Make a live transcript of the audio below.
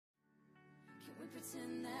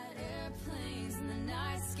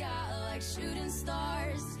like shooting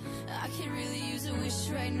stars. I could really use a wish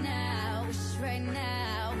right now. Wish right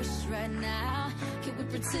now, wish right now. Can we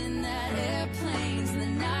pretend that airplanes in the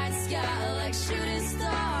night sky are like shooting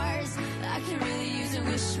stars? I could really use a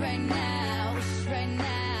wish right now. Wish right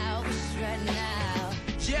now, wish right now.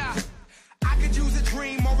 Yeah, I could use a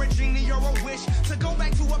dream or a genie or a wish to go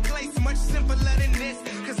back to a place much simpler than this.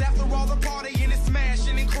 Cause after all the partying and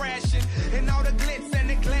smashing and crashing, and all the glitz and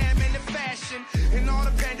the glam and the fashion, and all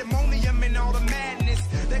the pandemonium and all the madness,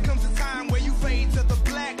 there comes a time where you fade to the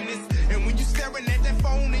blackness. And when you staring at that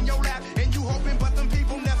phone in your lap, and you hoping but them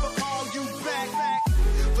people never call you back.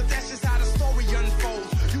 But that's just how the story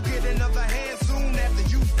unfolds. You get another hand soon after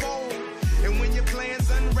you fold. And when your plans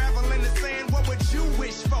unravel in the sand, what would you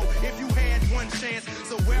wish for if you had one chance?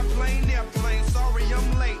 So airplane, sorry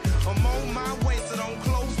I'm late. I'm on my way, so don't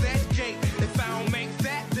close that gate. If I don't make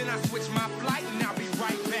that, then I switch my flight, and I'll be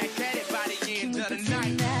right back at it by the end of the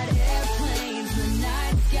night. That airplanes in the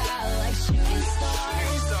night sky like shooting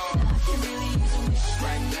stars. I can really use a wish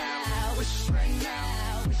right now. Wish right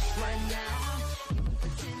now, wish right now.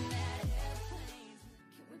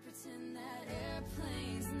 Can we pretend that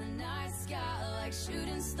airplanes in the night sky like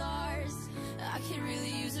shooting stars? I can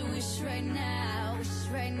really use a wish right now. Wish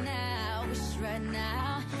right now, wish right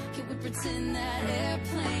now. Can we pretend that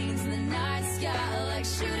airplanes in the night sky like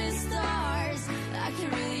shooting stars? I can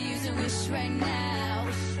really use a wish right now.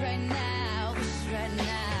 Wish right now, wish right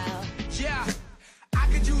now. Yeah, I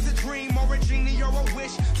could use a dream or a genie or a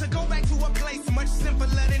wish to go back to a place much simpler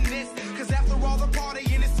than this. Cause after all the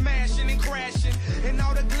partying and smashing and crashing, and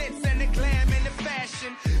all the glitz and the glam and the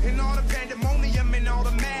fashion, and all the pandemonium and all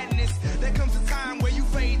the madness, there comes a time where you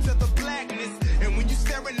fade to the blackness. And when you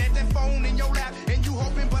staring at that phone in your lap, and you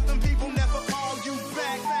hoping but them people never call you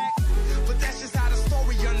back. But that's just how the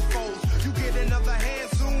story unfolds. You get another hand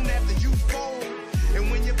soon after you fold. And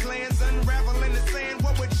when your plans unravel in the sand,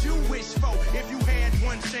 what would you wish for if you had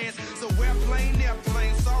one chance? So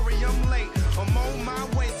airplane, sorry I'm late. I'm on my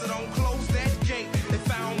way, so don't close that gate.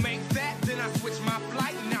 If I don't make that, then I switch my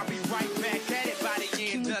flight, and I'll be right back at it by the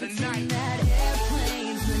end of the night. That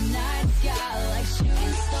airplanes in the night sky like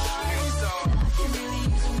shooting stars. I can really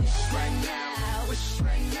use a wish right now. Wish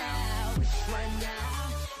right now, wish right now.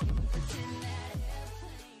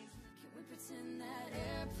 Can we pretend that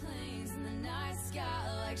airplanes in the night sky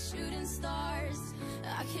like shooting stars?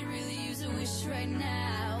 I can really use a wish right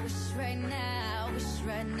now. Wish right now, wish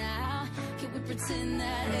right now. Can we pretend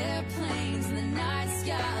that airplanes in the night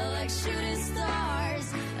sky like shooting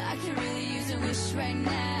stars? I can really use a wish right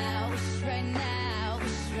now. Wish right now,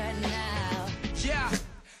 wish right now. Yeah,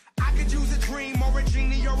 I could use a dream or a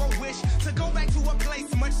genie or a wish to go back to a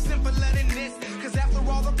place much simpler than this. Cause after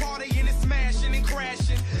all the partying and smashing and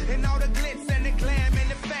crashing, and all the glitz and the glam and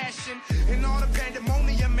the fashion, and all the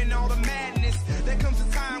pandemonium and all the madness, there comes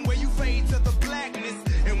a time where you fade to the blackness.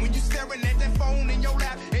 And when you staring at that phone in your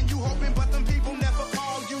lap, and you hoping but them people never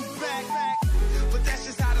call you back. But that's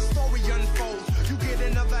just how the story unfolds. You get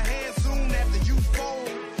another hand soon after you fold.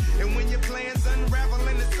 And when your plans unravel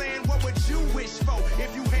in the sand, what would you wish for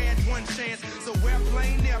if you had one chance? So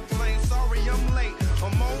airplane, sorry I'm late.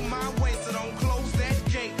 I'm on my way, so